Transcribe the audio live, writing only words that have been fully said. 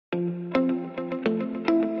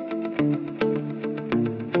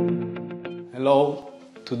Hello,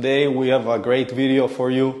 today we have a great video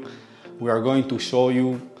for you. We are going to show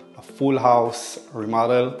you a full house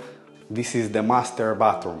remodel. This is the master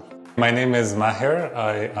bathroom. My name is Maher.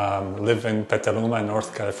 I live in Petaluma,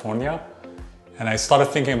 North California. And I started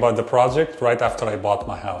thinking about the project right after I bought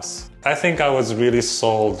my house. I think I was really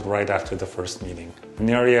sold right after the first meeting.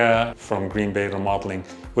 Nirya from Green Bay Remodeling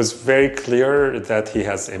was very clear that he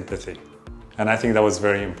has empathy. And I think that was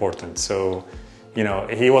very important. So, you know,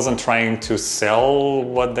 he wasn't trying to sell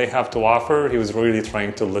what they have to offer. He was really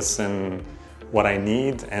trying to listen what I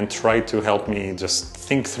need and try to help me just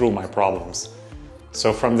think through my problems.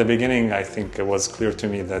 So from the beginning, I think it was clear to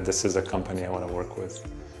me that this is a company I want to work with.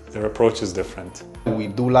 Their approach is different. We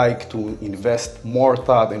do like to invest more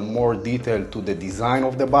thought and more detail to the design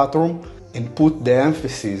of the bathroom and put the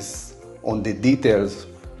emphasis on the details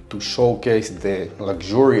to showcase the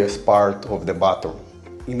luxurious part of the bathroom.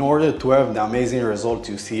 In order to have the amazing results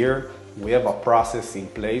you see here, we have a process in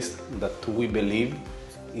place that we believe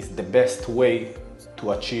is the best way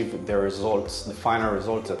to achieve the results, the final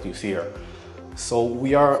results that you see here. So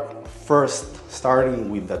we are first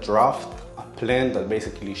starting with the draft, a plan that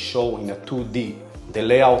basically shows in a 2D the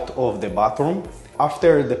layout of the bathroom.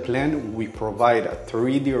 After the plan, we provide a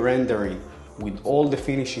 3D rendering with all the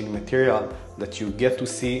finishing material that you get to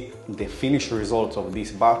see the finished results of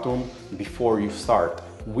this bathroom before you start.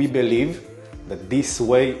 We believe that this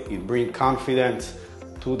way it brings confidence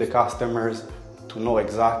to the customers to know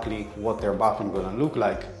exactly what their bathroom is going to look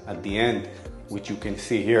like at the end, which you can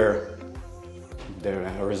see here. The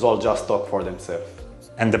results just talk for themselves.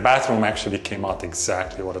 And the bathroom actually came out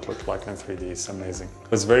exactly what it looked like in 3D. It's amazing.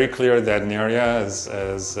 It was very clear that Nirya,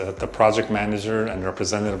 as the project manager and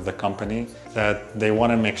representative of the company, that they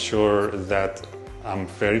want to make sure that I'm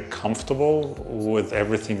very comfortable with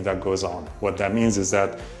everything that goes on. What that means is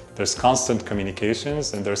that there's constant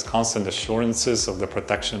communications and there's constant assurances of the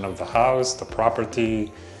protection of the house, the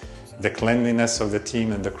property, the cleanliness of the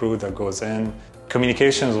team and the crew that goes in.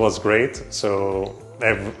 Communications was great, so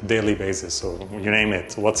every daily basis, so you name it,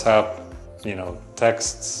 WhatsApp,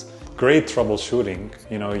 texts, great troubleshooting.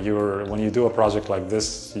 When you do a project like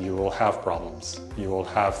this, you will have problems. You will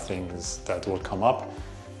have things that will come up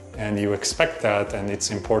and you expect that, and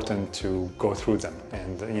it's important to go through them.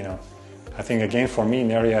 And I think again for me,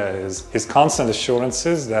 Nirya is his constant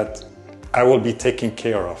assurances that I will be taken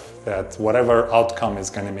care of, that whatever outcome is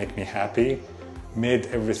going to make me happy, made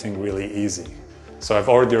everything really easy. So I've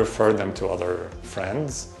already referred them to other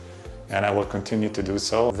friends, and I will continue to do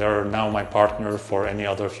so. They're now my partner for any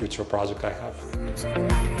other future project I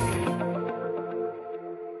have.